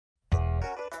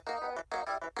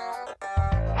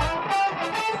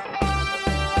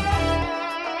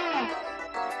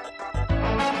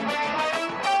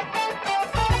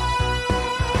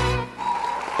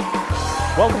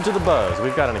Welcome to The Buzz.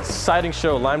 We've got an exciting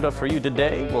show lined up for you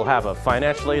today. We'll have a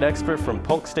financial aid expert from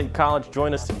Polk State College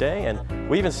join us today, and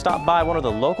we even stopped by one of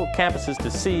the local campuses to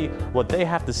see what they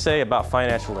have to say about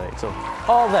financial aid. So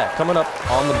all that coming up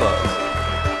on The Buzz.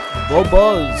 The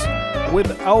Buzz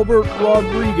with Albert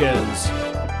Rodriguez.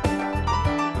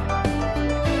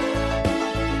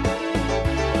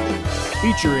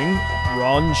 Featuring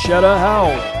Ronshetta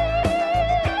Howell.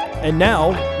 And now,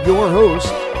 your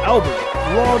host, Albert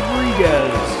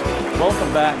Rodriguez.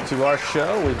 Welcome back to our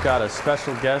show. We've got a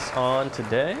special guest on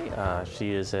today.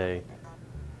 She is a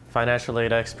financial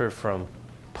aid expert from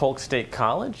Polk State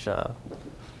College. I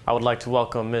would like to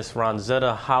welcome Miss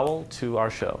Ronshetta Howell to our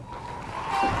show.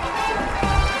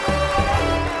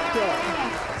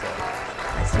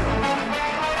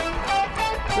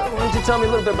 So why don't you tell me a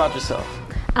little bit about yourself?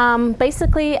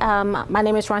 Basically, my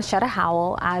name is Ronshetta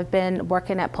Howell. I've been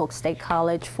working at Polk State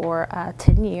College for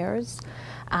 10 years.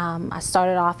 I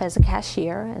started off as a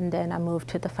cashier, and then I moved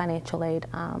to the financial aid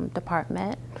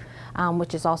department,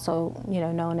 which is also,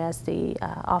 known as the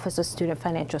Office of Student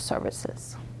Financial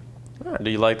Services. Do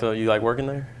you like working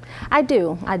there? I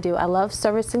do. I love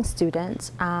servicing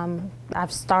students.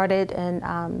 I've started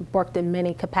and worked in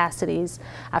many capacities.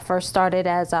 I first started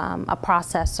as a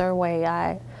processor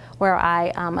where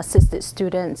I assisted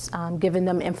students, giving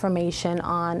them information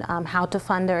on how to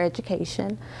fund their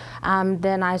education.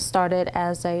 Then I started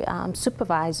as a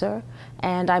supervisor,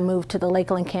 and I moved to the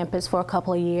Lakeland campus for a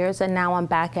couple of years, and now I'm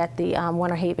back at the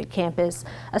Winter Haven campus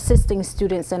assisting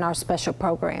students in our special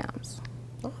programs.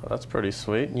 Oh, that's pretty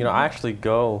sweet. I actually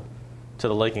go to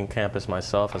the Lakeland campus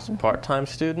myself as a part-time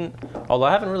student, although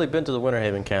I haven't really been to the Winter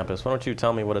Haven campus. Why don't you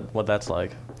tell me what that's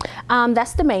like?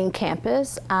 That's the main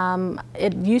campus.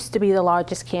 It used to be the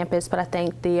largest campus, but I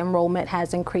think the enrollment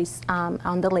has increased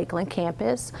on the Lakeland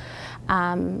campus.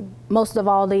 Most of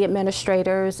all the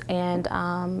administrators and,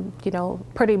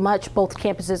 pretty much both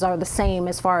campuses are the same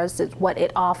as far as what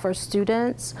it offers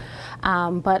students.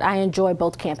 But I enjoy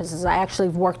both campuses. I actually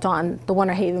worked on the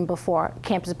Winter Haven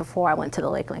campus before I went to the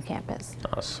Lakeland campus.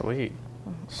 Oh, sweet.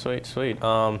 Sweet.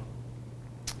 How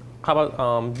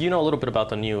about, you know a little bit about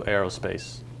the new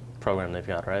aerospace program they've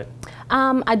got, right?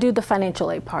 I do the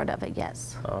financial aid part of it,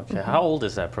 yes. Okay. Mm-hmm. How old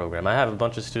is that program? I have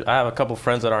a couple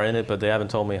friends that are in it, but they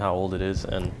haven't told me how old it is,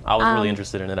 and I was really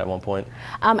interested in it at one point.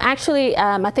 Actually,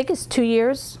 I think it's 2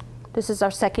 years. This is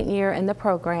our second year in the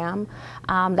program.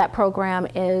 That program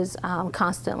is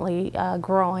constantly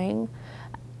growing.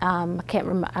 I can't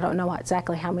remember. I don't know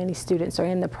exactly how many students are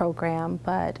in the program,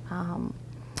 but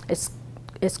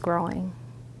it's growing.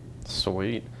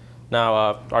 Sweet.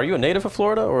 Now, are you a native of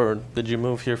Florida, or did you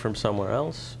move here from somewhere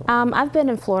else? I've been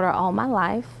in Florida all my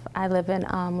life. I live in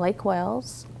Lake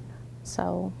Wales,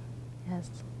 so yes.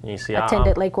 You see, I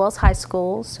attended Lake Wales High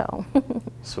School, so.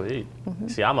 Sweet. Mm-hmm.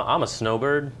 See, I'm a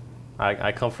snowbird.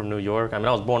 I come from New York. I mean,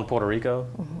 I was born in Puerto Rico,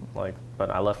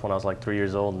 but I left when I was like 3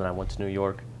 years old, and then I went to New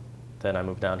York. Then I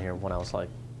moved down here when I was like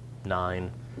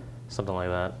 9, something like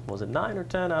that. Was it 9 or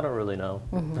 10? I don't really know.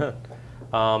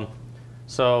 Mm-hmm.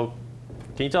 So,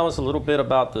 can you tell us a little bit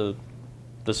about the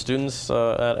students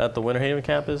at the Winter Haven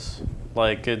campus?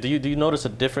 Like, do you notice a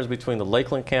difference between the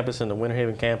Lakeland campus and the Winter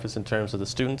Haven campus in terms of the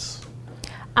students?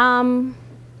 Not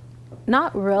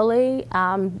really.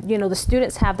 The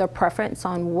students have their preference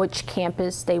on which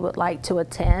campus they would like to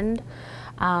attend.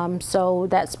 So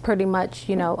that's pretty much,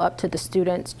 up to the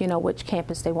students, which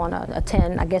campus they want to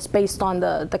attend, I guess, based on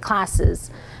the classes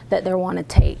that they want to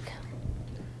take.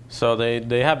 So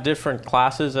they have different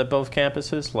classes at both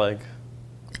campuses, like?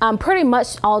 Pretty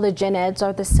much all the gen eds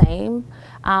are the same,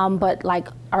 but like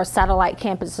our satellite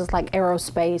campuses like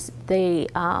aerospace, they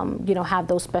have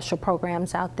those special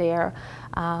programs out there.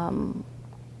 Cardiology,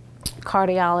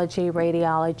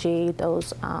 radiology,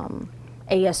 those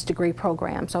AS degree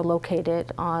programs are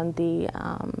located on the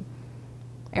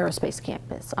aerospace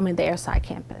campus, the airside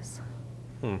campus.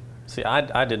 See,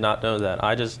 I did not know that.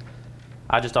 I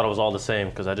just thought it was all the same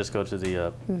because I just go to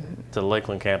the to the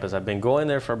Lakeland campus. I've been going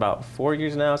there for about 4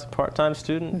 years now as a part-time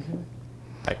student. Mm-hmm.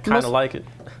 I kind of like it.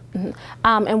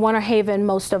 Mm-hmm. In Winter Haven,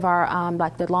 most of our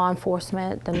like the law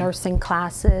enforcement, the nursing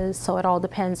classes. So it all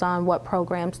depends on what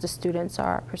programs the students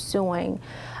are pursuing.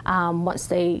 Once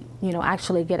they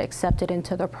actually get accepted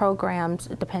into the programs,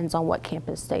 it depends on what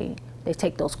campus they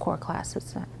take those core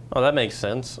classes at. Oh, that makes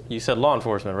sense. You said law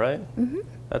enforcement, right? Mm-hmm.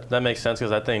 That makes sense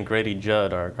because I think Grady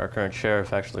Judd, our current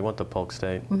sheriff, actually went to Polk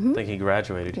State. Mm-hmm. I think he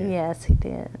graduated here. Yes, he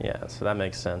did. Yeah, so that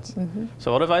makes sense. Mm-hmm.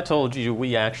 So what if I told you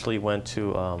we actually went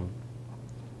to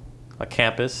a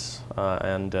campus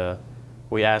and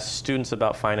we asked students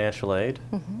about financial aid,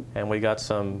 and we got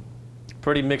some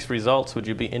pretty mixed results. Would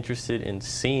you be interested in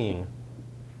seeing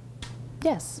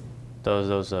Yes.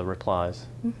 Those replies.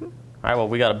 All right, well,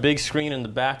 we got a big screen in the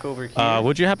back over here.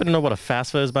 Would you happen to know what a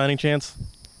FAFSA is by any chance?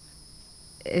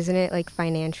 Isn't it like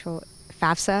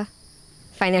FAFSA?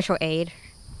 Financial aid?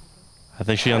 I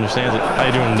think she understands it. How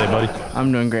you doing today, buddy?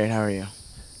 I'm doing great. How are you?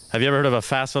 Have you ever heard of a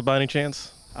FAFSA by any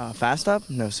chance? Fast up?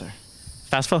 No, sir.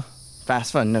 FAFSA?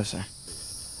 Fast fun? No, sir.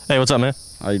 Hey, what's up, man?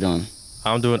 How you doing?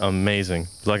 I'm doing amazing.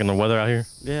 You liking the weather out here?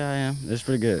 Yeah, I am. It's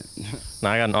pretty good.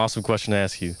 Now, I got an awesome question to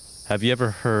ask you. Have you ever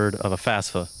heard of a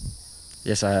FAFSA?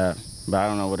 Yes, I have, but I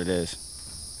don't know what it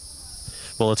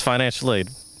is. Well, it's financial aid.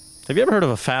 Have you ever heard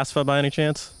of a FAFSA by any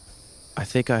chance? I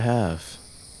think I have.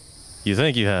 You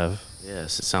think you have?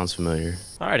 Yes, it sounds familiar.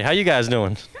 Alrighty, how you guys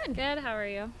doing? Good. How are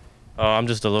you? Oh, I'm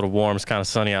just a little warm. It's kind of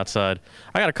sunny outside.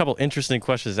 I got a couple interesting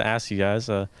questions to ask you guys.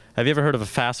 Have you ever heard of a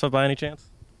FAFSA by any chance?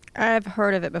 I've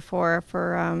heard of it before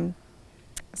for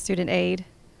student aid.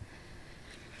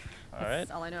 All right.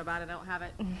 That's all I know about it. I don't have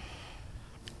it.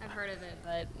 I've heard of it,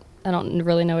 but I don't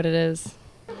really know what it is.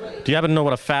 Do you happen to know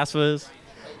what a FAFSA is?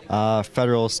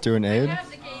 Federal student aid.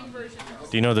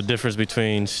 Do you know the difference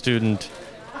between student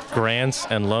grants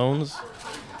and loans?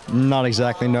 Not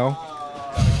exactly, no.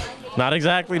 Not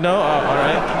exactly, no? Oh, all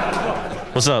right.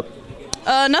 What's up?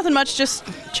 Nothing much, just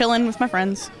chilling with my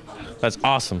friends. That's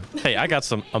awesome. Hey, I got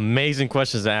some amazing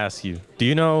questions to ask you. Do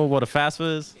you know what a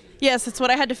FAFSA is? Yes, it's what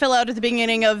I had to fill out at the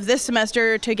beginning of this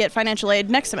semester to get financial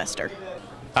aid next semester.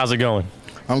 How's it going?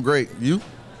 I'm great. You?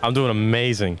 I'm doing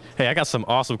amazing. Hey, I got some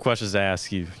awesome questions to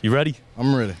ask you. You ready?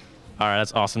 I'm ready. All right,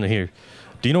 that's awesome to hear.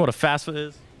 Do you know what a FAFSA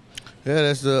is? Yeah,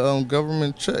 that's the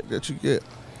government check that you get.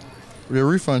 Your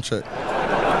refund check.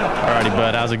 Alrighty,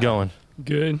 bud. How's it going?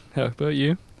 Good. How about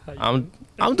you?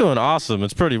 I'm doing awesome.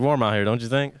 It's pretty warm out here, don't you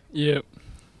think? Yep.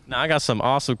 Now, I got some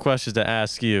awesome questions to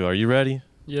ask you. Are you ready?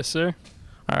 Yes, sir.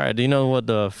 All right. Do you know what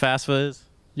the FAFSA is?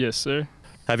 Yes, sir.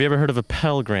 Have you ever heard of a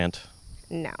Pell Grant?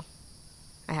 No,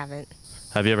 I haven't.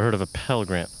 Have you ever heard of a Pell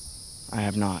Grant? I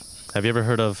have not. Have you ever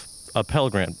heard of a Pell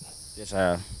Grant? Yes, I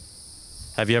have.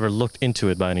 Have you ever looked into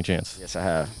it by any chance? Yes, I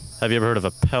have. Have you ever heard of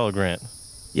a Pell Grant?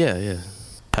 Yeah.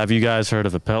 Have you guys heard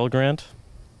of a Pell Grant?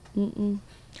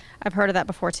 I've heard of that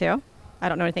before too. I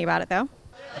don't know anything about it though.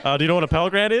 Do you know what a Pell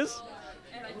Grant is?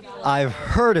 I've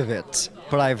heard of it,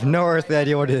 but I have no earthly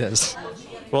idea what it is.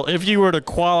 Well, if you were to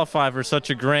qualify for such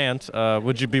a grant,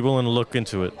 would you be willing to look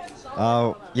into it?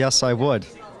 Yes, I would.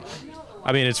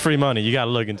 I mean, it's free money. You got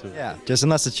to look into it. Yeah, just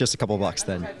unless it's just a couple bucks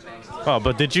then. Oh,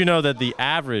 but did you know that the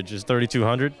average is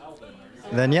 $3,200?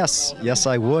 Then yes,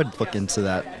 I would look into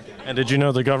that. And did you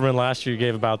know the government last year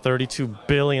gave about $32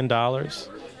 billion?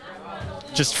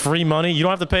 Just free money? You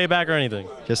don't have to pay it back or anything.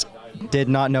 Just did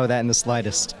not know that in the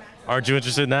slightest. Aren't you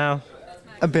interested now?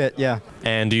 A bit, yeah.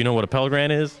 And do you know what a Pell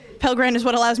Grant is? Pell Grant is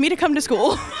what allows me to come to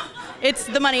school. It's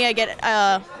the money I get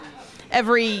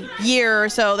every year or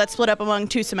so that's split up among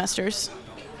 2 semesters.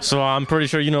 So I'm pretty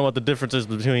sure you know what the difference is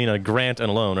between a grant and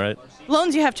a loan, right?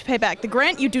 Loans you have to pay back. The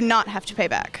grant you do not have to pay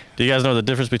back. Do you guys know the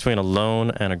difference between a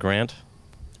loan and a grant?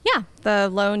 Yeah, the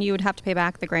loan you would have to pay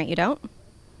back. The grant you don't.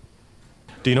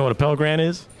 Do you know what a Pell Grant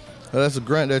is? That's a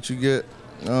grant that you get.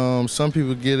 Some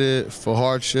people get it for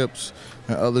hardships,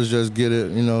 and others just get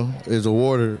it, is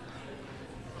awarded.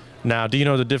 Now, do you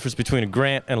know the difference between a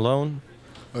grant and a loan?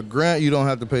 A grant you don't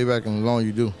have to pay back, and a loan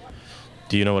you do.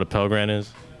 Do you know what a Pell Grant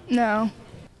is? No.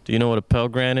 Do you know what a Pell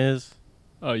Grant is?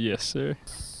 Oh, yes, sir.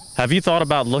 Have you thought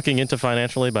about looking into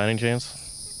financial aid by any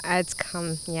chance? It's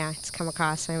come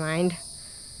across my mind.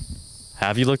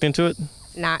 Have you looked into it?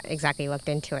 Not exactly looked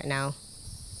into it, no.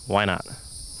 Why not?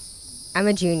 I'm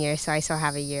a junior, so I still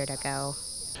have a year to go.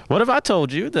 What if I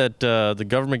told you that the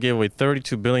government gave away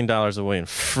 $32 billion away in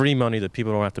free money that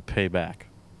people don't have to pay back,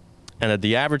 and that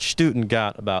the average student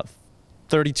got about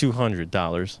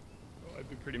 $3,200? I'd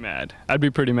be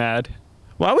pretty mad.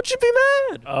 Why would you be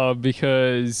mad?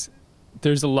 Because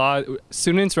there's a lot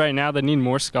students right now that need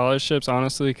more scholarships,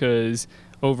 honestly, because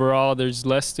overall there's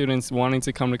less students wanting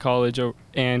to come to college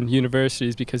and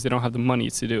universities because they don't have the money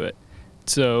to do it.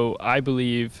 So I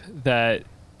believe that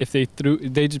if they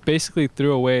just basically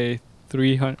threw away what do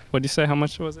you say, how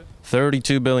much was it?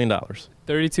 $32 billion.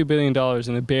 $32 billion,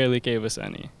 and they barely gave us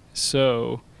any.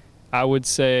 So I would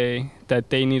say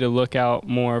that they need to look out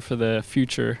more for the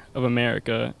future of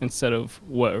America instead of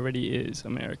what already is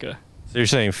America. So you're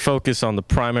saying focus on the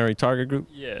primary target group?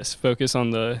 Yes, focus on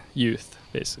the youth,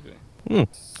 basically.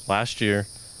 Last year,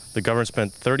 the government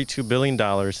spent $32 billion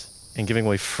in giving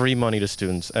away free money to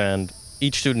students, and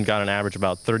each student got an average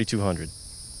about $3,200.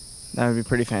 That would be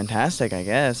pretty fantastic, I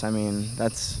guess. I mean,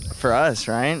 that's for us,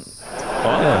 right?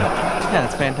 Oh, yeah. Yeah,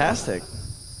 it's fantastic.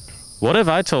 What if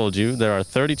I told you there are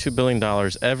 $32 billion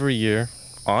every year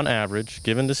on average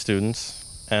given to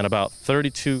students and about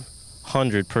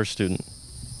 $3,200 per student.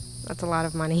 That's a lot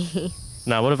of money.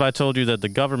 Now, what if I told you that the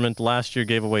government last year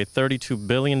gave away $32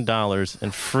 billion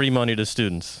in free money to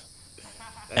students?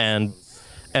 And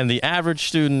the average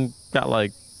student got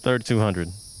like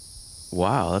 $3,200.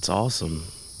 Wow, that's awesome.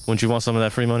 Wouldn't you want some of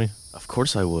that free money? Of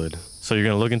course I would. So you're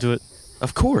going to look into it?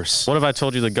 Of course. What if I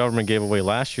told you the government gave away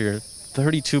last year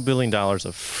 $32 billion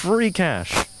of free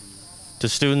cash to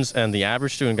students and the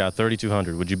average student got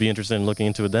 $3,200? Would you be interested in looking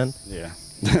into it then? Yeah,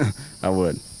 I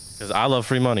would. Because I love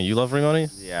free money. You love free money?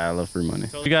 Yeah, I love free money.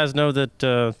 You guys know that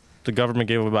the government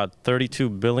gave about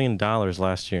 $32 billion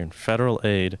last year in federal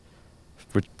aid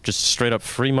for just straight up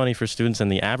free money for students,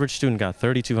 and the average student got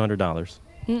 $3,200.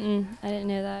 I didn't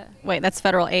know that. Wait, that's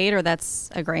federal aid, or that's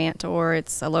a grant, or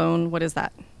it's a loan? What is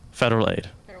that? Federal aid.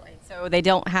 Federal aid. So they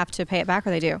don't have to pay it back, or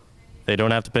they do? They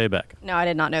don't have to pay back. No, I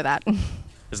did not know that.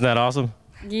 Isn't that awesome?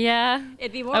 Yeah.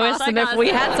 It'd be more awesome if we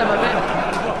had some of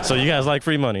it. So you guys like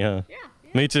free money, huh? Yeah.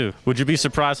 Me too. Would you be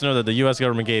surprised to know that the U.S.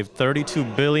 government gave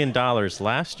 $32 billion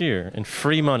last year in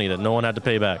free money that no one had to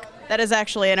pay back? That is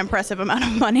actually an impressive amount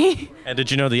of money. And did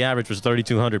you know the average was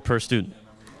 $3,200 per student?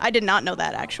 I did not know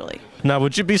that, actually. Now,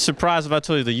 would you be surprised if I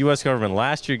told you the U.S. government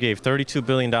last year gave $32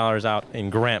 billion out in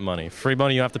grant money? Free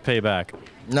money you have to pay back.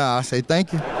 Nah, I say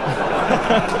thank you.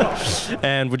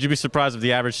 And would you be surprised if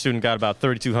the average student got about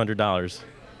 $3,200?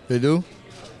 They do?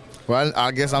 Well,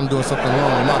 I guess I'm doing something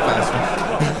wrong with my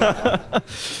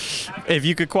FAFSA. If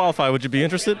you could qualify, would you be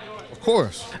interested? Of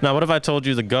course. Now, what if I told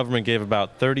you the government gave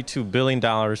about $32 billion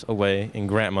away in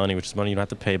grant money, which is money you don't have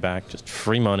to pay back, just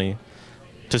free money,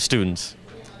 to students,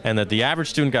 and that the average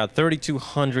student got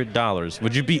 $3,200?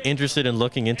 Would you be interested in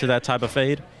looking into that type of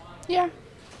aid? Yeah.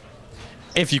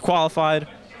 If you qualified,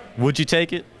 would you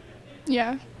take it?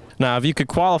 Yeah. Now, if you could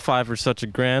qualify for such a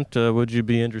grant, would you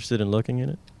be interested in looking in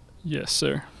it? Yes,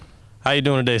 sir. How you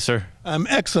doing today, sir? I'm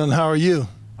excellent. How are you?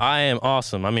 I am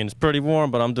awesome. I mean, it's pretty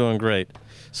warm, but I'm doing great.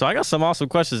 So I got some awesome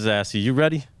questions to ask you. You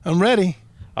ready? I'm ready.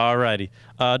 All righty.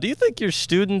 Do you think your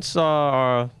students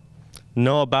know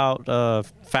about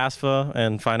FAFSA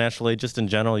and financial aid just in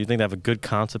general? You think they have a good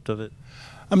concept of it?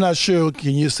 I'm not sure.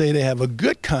 Can you say they have a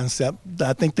good concept?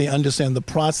 I think they understand the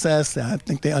process. I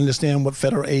think they understand what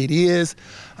federal aid is.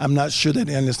 I'm not sure that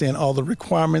they understand all the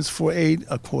requirements for aid.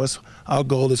 Of course, our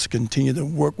goal is to continue to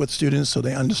work with students so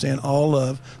they understand all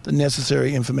of the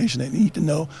necessary information they need to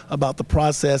know about the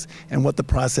process and what the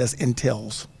process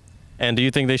entails. And do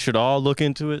you think they should all look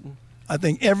into it? I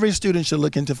think every student should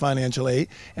look into financial aid,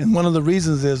 and one of the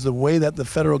reasons is the way that the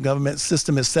federal government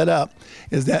system is set up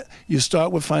is that you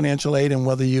start with financial aid, and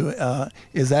whether you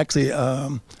is actually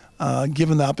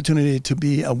given the opportunity to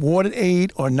be awarded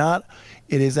aid or not,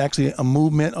 it is actually a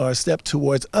movement or a step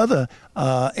towards other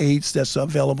aids that's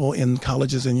available in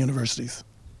colleges and universities.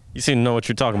 You seem to know what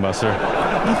you're talking about, sir.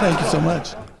 Well, thank you so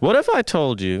much. What if I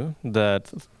told you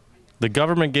that the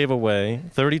government gave away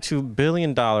 $32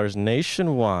 billion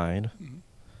nationwide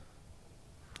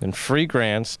in free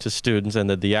grants to students, and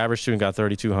that the average student got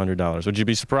 $3,200? Would you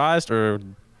be surprised, or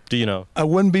do you know? I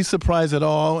wouldn't be surprised at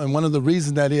all, and one of the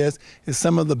reasons that is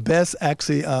some of the best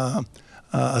actually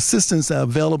assistance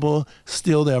available.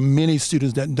 Still, there are many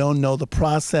students that don't know the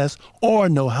process or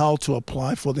know how to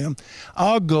apply for them.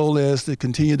 Our goal is to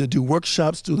continue to do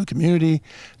workshops through the community,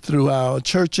 through our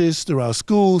churches, through our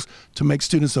schools, to make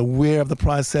students aware of the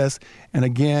process. And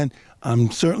again,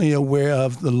 I'm certainly aware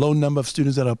of the low number of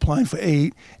students that are applying for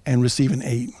aid and receiving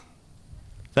aid.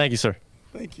 Thank you, sir.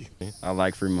 Thank you. I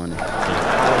like free money. I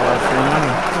love free money.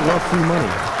 I love free money.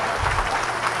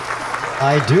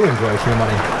 I do enjoy free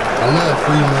money. I love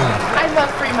free money. I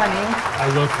love free money. I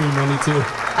love free money too.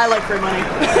 I like free money.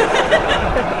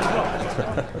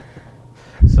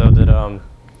 So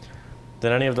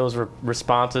did any of those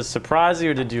responses surprise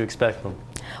you, or did you expect them?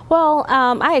 Well,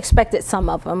 I expected some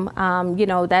of them. You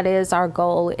know, that is our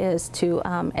goal, is to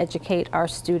educate our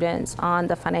students on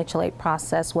the financial aid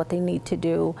process, what they need to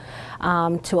do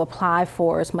to apply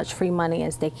for as much free money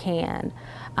as they can.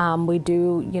 We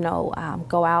do, you know,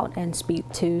 go out and speak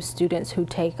to students who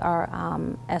take our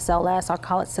SLS, our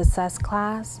college success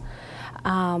class,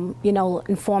 you know,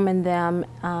 informing them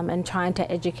and trying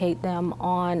to educate them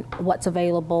on what's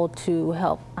available to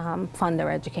help fund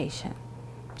their education.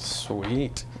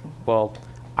 Sweet. Well,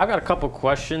 I've got a couple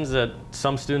questions that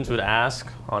some students would ask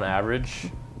on average,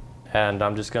 and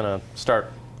I'm just going to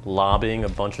start lobbing a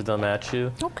bunch of them at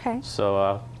you. Okay.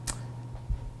 So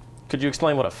could you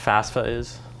explain what a FAFSA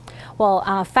is? Well,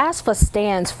 FAFSA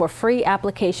stands for Free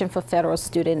Application for Federal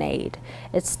Student Aid.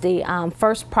 It's the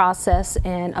first process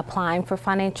in applying for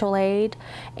financial aid,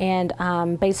 and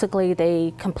basically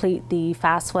they complete the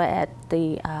FAFSA at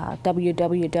the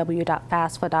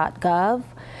www.fasfa.gov,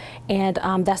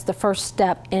 and that's the first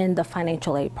step in the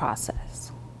financial aid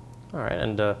process. All right,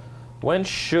 and when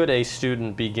should a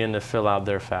student begin to fill out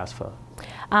their FAFSA?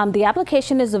 The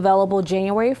application is available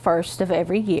January 1st of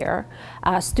every year.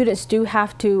 Students do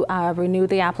have to renew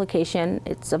the application.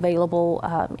 It's available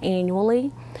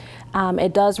annually.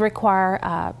 It does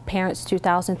require parents'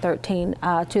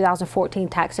 2014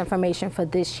 tax information for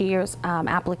this year's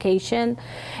application.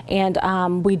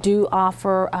 And we do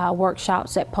offer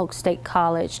workshops at Polk State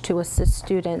College to assist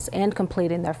students in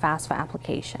completing their FAFSA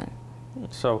application.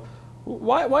 So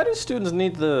why do students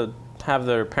need to have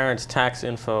their parents' tax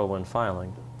info when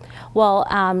filing? Well,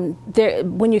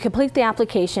 when you complete the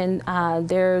application,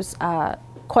 there's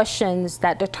questions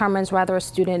that determines whether a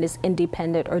student is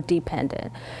independent or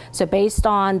dependent. So based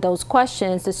on those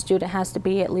questions, the student has to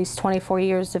be at least 24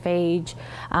 years of age.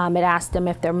 It asks them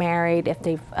if they're married, if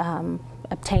they've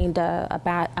obtained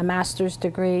a master's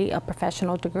degree, a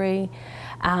professional degree.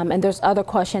 And there's other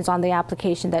questions on the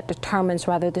application that determines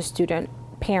whether the student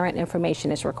parent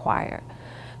information is required.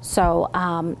 So,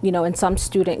 you know, in some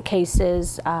student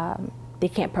cases, they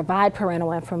can't provide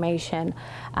parental information,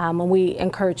 and we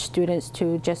encourage students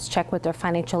to just check with their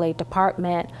financial aid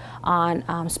department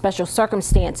on special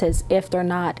circumstances if they're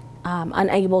not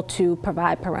unable to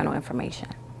provide parental information.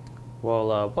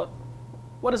 Well,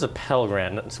 what is a Pell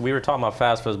Grant? So we were talking about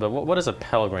FAFSAs, but what is a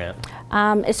Pell Grant?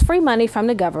 It's free money from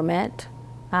the government.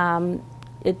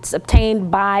 It's obtained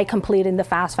by completing the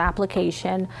FAFSA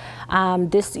application.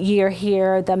 This year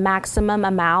here, the maximum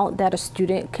amount that a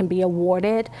student can be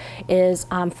awarded is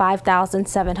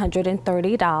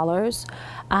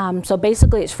 $5,730. So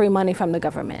basically, it's free money from the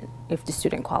government if the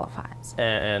student qualifies.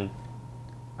 And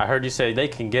I heard you say they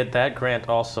can get that grant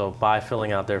also by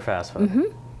filling out their FAFSA. Mm-hmm.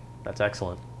 That's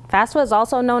excellent. FAFSA is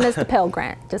also known as the Pell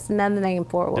Grant, just another name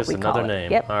for what we call it. Just another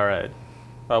name. Yep. All right.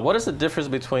 What is the difference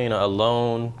between a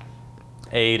loan,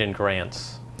 aid, and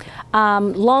grants?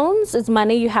 Loans is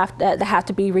money that have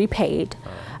to be repaid.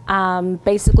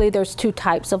 Basically, there's two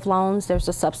types of loans. There's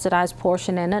a subsidized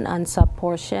portion and an unsub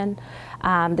portion.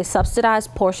 The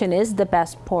subsidized portion is the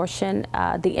best portion.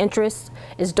 The interest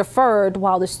is deferred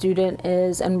while the student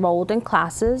is enrolled in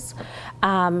classes.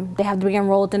 They have to be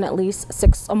enrolled in at least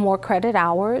 6 or more credit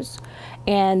hours.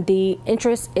 And the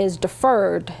interest is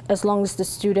deferred as long as the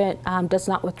student does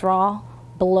not withdraw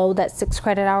below that 6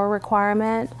 credit hour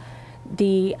requirement.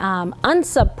 The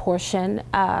unsub portion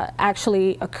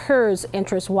actually occurs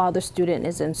interest while the student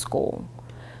is in school.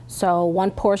 So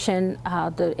one portion,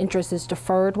 the interest is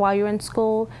deferred while you're in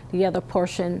school. The other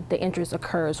portion, the interest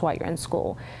occurs while you're in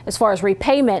school. As far as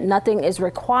repayment, nothing is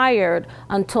required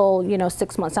until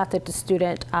 6 months after the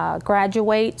student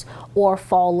graduates or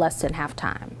fall less than half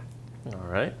time. All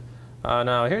right.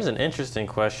 Now here's an interesting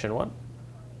question.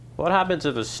 What happens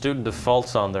if a student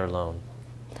defaults on their loan?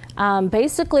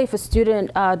 Basically, if a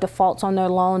student defaults on their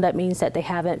loan, that means that they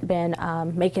haven't been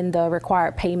making the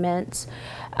required payments.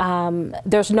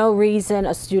 There's no reason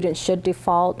a student should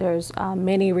default. There's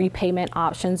many repayment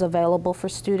options available for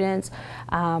students.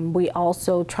 We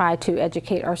also try to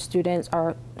educate our students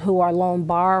who are loan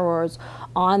borrowers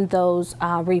on those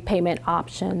repayment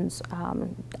options.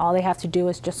 All they have to do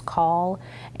is just call,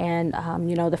 and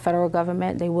the federal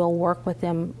government, they will work with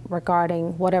them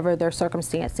regarding whatever their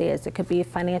circumstance is. It could be a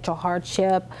financial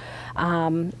hardship,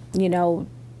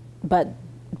 but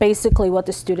basically what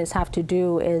the students have to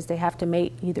do is they have to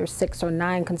make either 6 or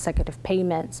 9 consecutive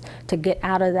payments to get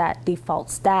out of that default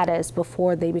status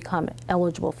before they become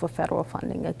eligible for federal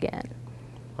funding again.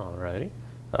 All righty.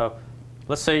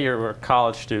 Let's say you're a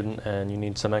college student and you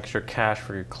need some extra cash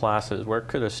for your classes. Where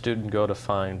could a student go to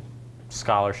find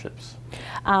scholarships?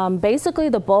 Basically,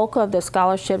 the bulk of the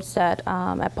scholarships that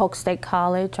at Polk State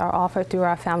College are offered through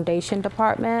our foundation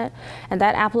department, and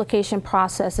that application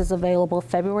process is available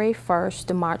February 1st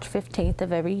to March 15th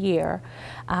of every year.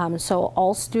 So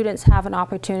all students have an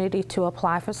opportunity to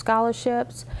apply for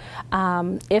scholarships.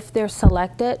 If they're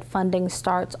selected, funding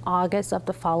starts August of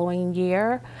the following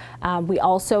year. We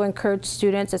also encourage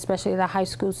students, especially the high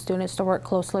school students, to work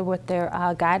closely with their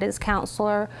guidance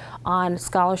counselor on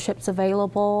scholarships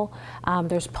available.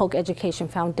 There's Polk Education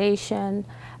Foundation.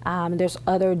 There's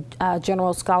other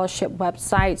general scholarship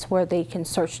websites where they can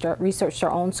research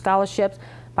their own scholarships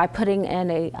by putting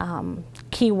in a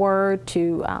keyword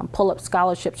to pull up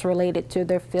scholarships related to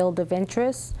their field of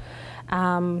interest,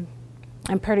 and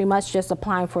pretty much just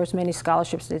applying for as many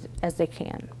scholarships as they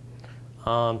can.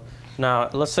 Now,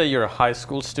 let's say you're a high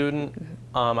school student.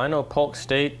 I know Polk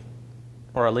State,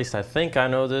 or at least I think I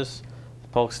know this,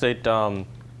 Polk State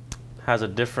has a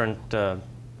different, how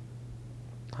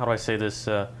do I say this,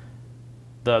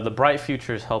 the Bright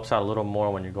Futures helps out a little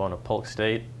more when you're going to Polk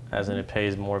State, as in it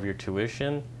pays more of your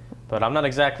tuition. But I'm not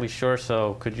exactly sure,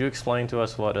 so could you explain to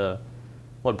us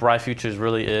what Bright Futures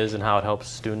really is and how it helps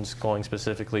students going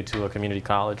specifically to a community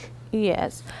college?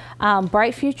 Yes.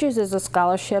 Bright Futures is a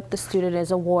scholarship the student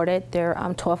is awarded their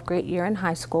 12th grade year in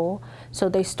high school. So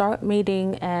they start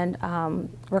meeting and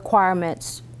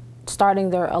requirements starting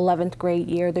their 11th grade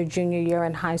year, their junior year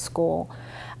in high school.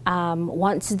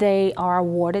 Once they are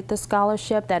awarded the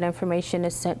scholarship, that information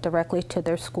is sent directly to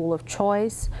their school of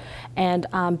choice. And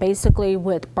basically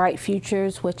with Bright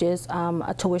Futures, which is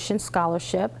a tuition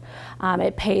scholarship,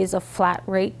 it pays a flat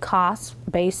rate cost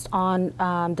based on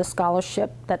the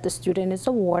scholarship that the student is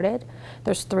awarded.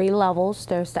 There's 3 levels.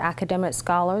 There's the academic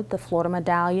scholar, the Florida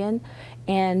medallion,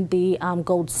 and the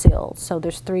gold seal. So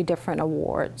there's 3 different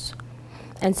awards.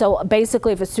 And so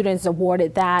basically if a student is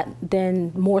awarded that,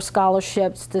 then more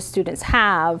scholarships the students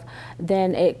have,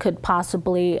 then it could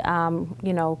possibly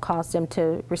you know, cause them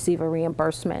to receive a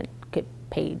reimbursement, get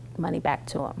paid money back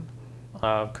to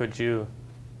them. Could you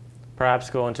perhaps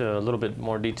go into a little bit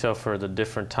more detail for the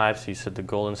different types? You said the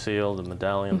golden seal, the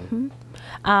medallion.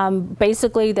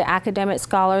 Basically the academic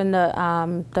scholar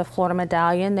and the Florida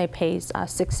medallion, they pay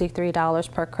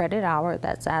 $63 per credit hour.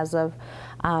 That's as of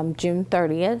June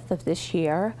 30th of this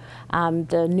year.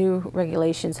 The new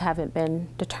regulations haven't been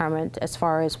determined as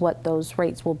far as what those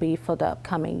rates will be for the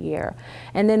upcoming year.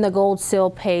 And then the gold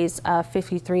seal pays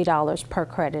 $53 per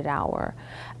credit hour.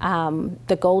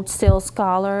 The gold seal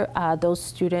scholar, those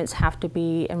students have to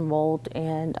be enrolled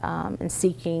in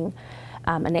seeking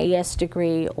an AS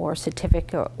degree or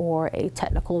certificate or a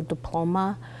technical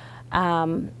diploma.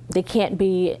 They can't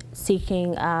be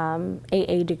seeking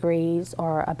AA degrees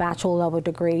or a bachelor level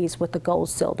degrees with the gold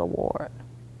seal award.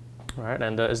 All right,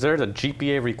 and is there a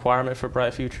GPA requirement for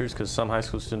Bright Futures? Because some high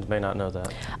school students may not know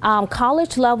that.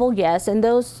 College level, yes, and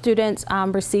those students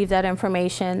receive that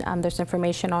information. There's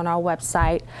information on our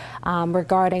website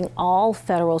regarding all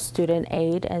federal student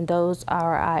aid, and those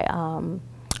are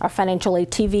our financial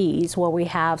aid TVs, where we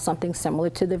have something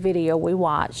similar to the video we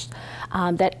watched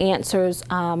that answers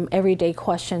everyday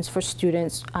questions for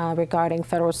students regarding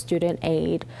federal student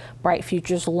aid, Bright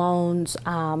Futures loans.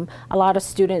 A lot of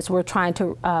students, we're trying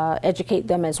to educate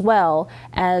them as well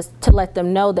as to let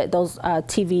them know that those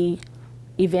TV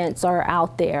events are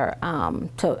out there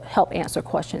to help answer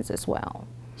questions as well.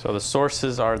 So the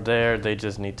sources are there, they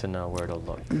just need to know where to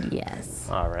look. Yes.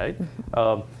 All right.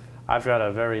 I've got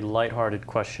a very lighthearted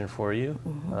question for you.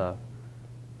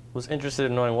 Was interested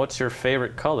in knowing, what's your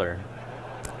favorite color?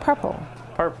 Purple.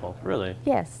 Purple, really?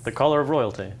 Yes. The color of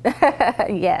royalty?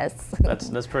 Yes.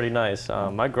 That's pretty nice.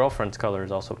 My girlfriend's color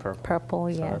is also purple.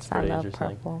 Purple, so yes, I love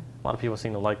purple. A lot of people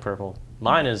seem to like purple.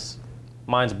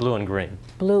 Mine's blue and green.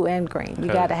 Blue and green.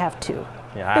 You got to have 2.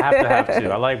 Yeah, I have to have 2.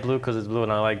 I like blue because it's blue,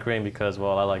 and I like green because,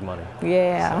 well, I like money.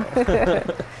 Yeah,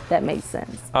 that makes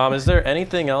sense. Is there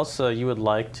anything else you would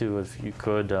like to, if you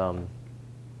could,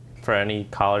 for any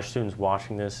college students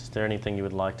watching this, is there anything you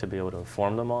would like to be able to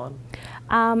inform them on?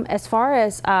 As far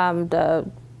as the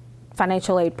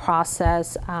financial aid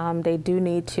process, they do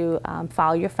need to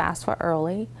file your FAFSA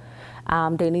early.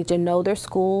 They need to know their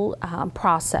school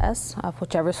process of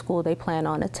whichever school they plan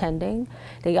on attending.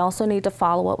 They also need to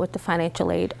follow up with the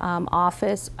financial aid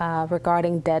office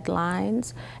regarding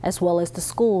deadlines, as well as the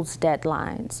school's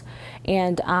deadlines.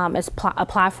 And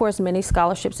apply for as many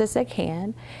scholarships as they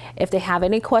can. If they have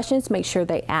any questions, make sure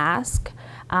they ask.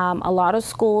 A lot of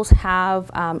schools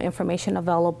have information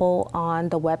available on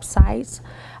the websites,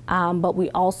 but we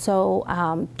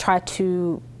also try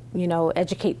to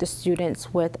educate the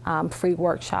students with free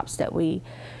workshops that we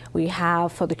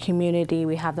have for the community.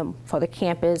 We have them for the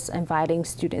campus, inviting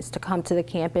students to come to the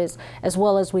campus, as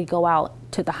well as we go out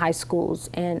to the high schools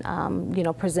and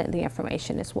present the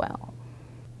information as well.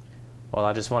 Well,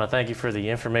 I just want to thank you for the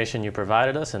information you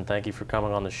provided us, and thank you for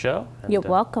coming on the show. And, you're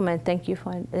welcome, and thank you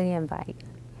for the invite.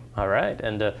 All right,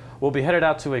 and we'll be headed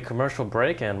out to a commercial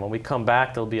break, and when we come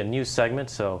back, there'll be a new segment,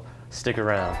 so stick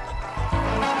around.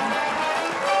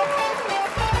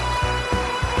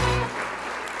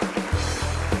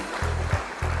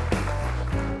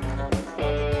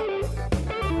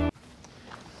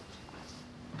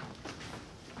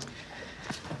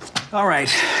 All right,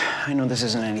 I know this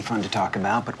isn't any fun to talk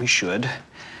about, but we should.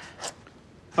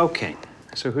 Okay,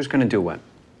 so who's gonna do what?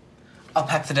 I'll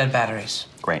pack the dead batteries.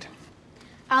 Great.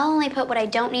 I'll only put what I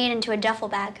don't need into a duffel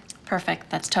bag. Perfect.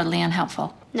 That's totally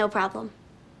unhelpful. No problem.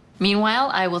 Meanwhile,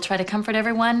 I will try to comfort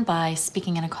everyone by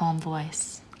speaking in a calm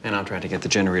voice. And I'll try to get the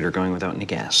generator going without any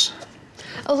gas.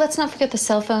 Oh, let's not forget the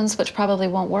cell phones, which probably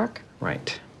won't work.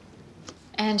 Right.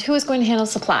 And who is going to handle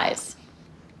supplies?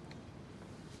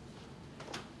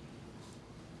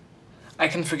 I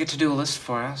can forget to do a list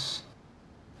for us.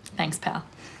 Thanks, pal.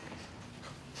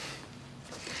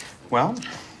 Well,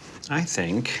 I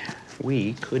think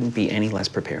we couldn't be any less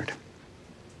prepared.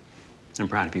 I'm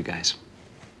proud of you guys.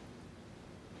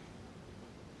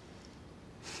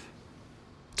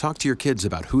 Talk to your kids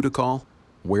about who to call,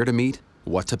 where to meet,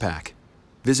 what to pack.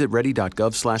 Visit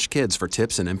ready.gov/kids for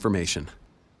tips and information.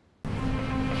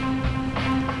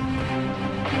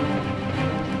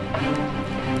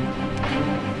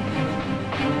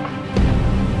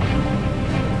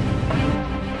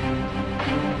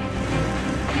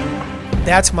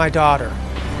 That's my daughter.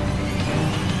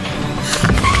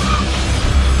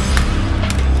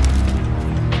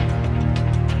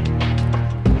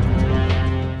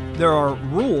 There are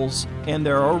rules and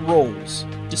there are roles.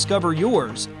 Discover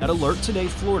yours at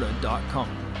alerttodayflorida.com.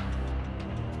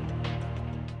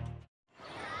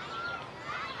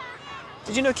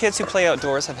 Did you know kids who play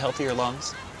outdoors have healthier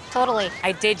lungs? Totally.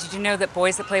 I did. Did you know that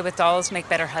boys that play with dolls make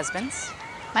better husbands?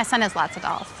 My son has lots of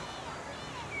dolls.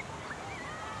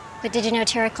 But did you know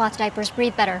terry cloth diapers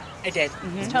breathe better? I did.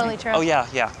 It's totally true. Oh,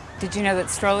 yeah. Did you know that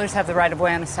strollers have the right of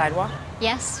way on the sidewalk?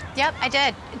 Yes. Yep, I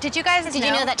did. Did you guys Did you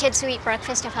know that kids who eat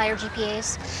breakfast have higher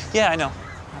GPAs? Yeah, I know.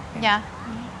 Yeah.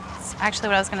 That's actually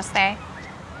what I was going to say.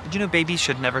 Did you know babies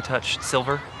should never touch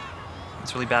silver?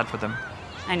 It's really bad for them.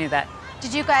 I knew that.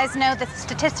 Did you guys know that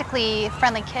statistically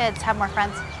friendly kids have more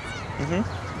friends?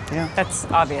 Mm-hmm. Yeah. That's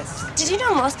obvious. Did you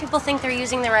know most people think they're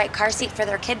using the right car seat for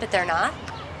their kid, but they're not?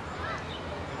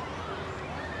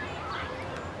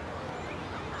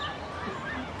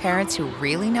 Parents who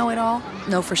really know it all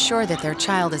know for sure that their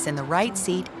child is in the right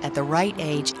seat at the right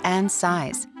age and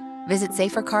size. Visit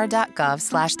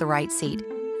safercar.gov/the right seat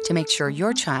to make sure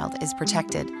your child is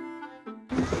protected.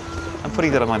 I'm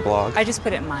putting that on my blog. I just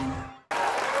put it in mine.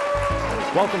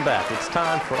 Welcome back. It's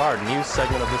time for our news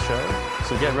segment of the show,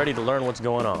 so get ready to learn what's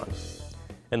going on.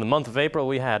 In the month of April,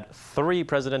 we had 3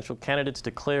 presidential candidates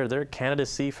declare their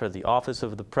candidacy for the office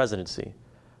of the presidency.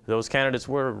 Those candidates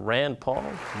were Rand Paul,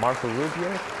 Marco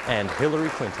Rubio, and Hillary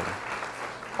Clinton.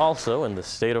 Also, in the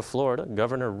state of Florida,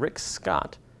 Governor Rick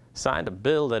Scott signed a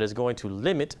bill that is going to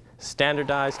limit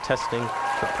standardized testing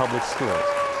for public schools.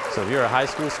 So if you're a high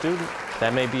school student,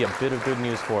 that may be a bit of good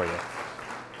news for you.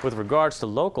 With regards to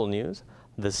local news,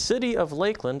 the city of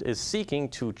Lakeland is seeking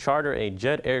to charter a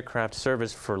jet aircraft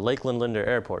service for Lakeland Linder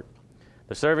Airport.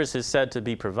 The service is said to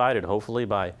be provided hopefully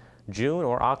by June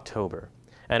or October,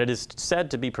 and it is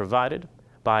said to be provided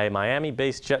by a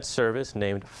Miami-based jet service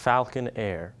named Falcon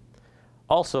Air.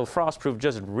 Also, Frostproof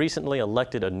just recently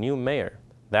elected a new mayor.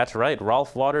 That's right,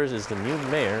 Rolf Waters is the new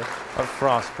mayor of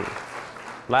Frostproof.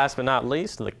 Last but not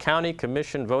least, the county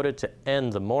commission voted to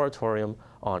end the moratorium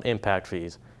on impact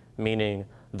fees, meaning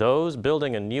those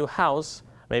building a new house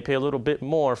may pay a little bit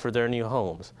more for their new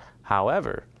homes.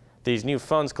 However, these new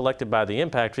funds collected by the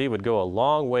impact fee would go a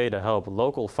long way to help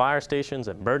local fire stations,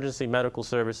 emergency medical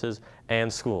services,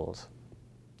 and schools.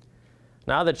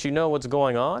 Now that you know what's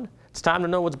going on, it's time to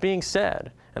know what's being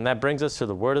said, and that brings us to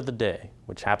the word of the day,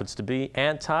 which happens to be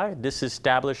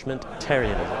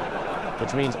anti-disestablishmentarianism,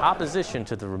 which means opposition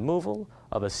to the removal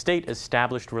of a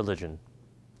state-established religion.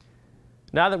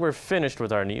 Now that we're finished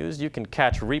with our news, you can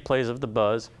catch replays of The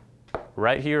Buzz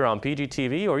right here on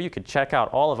PGTV, or you could check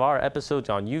out all of our episodes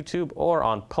on YouTube or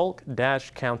on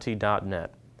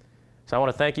polk-county.net. So I want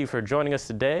to thank you for joining us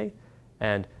today,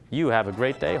 and you have a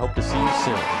great day. Hope to see you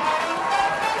soon.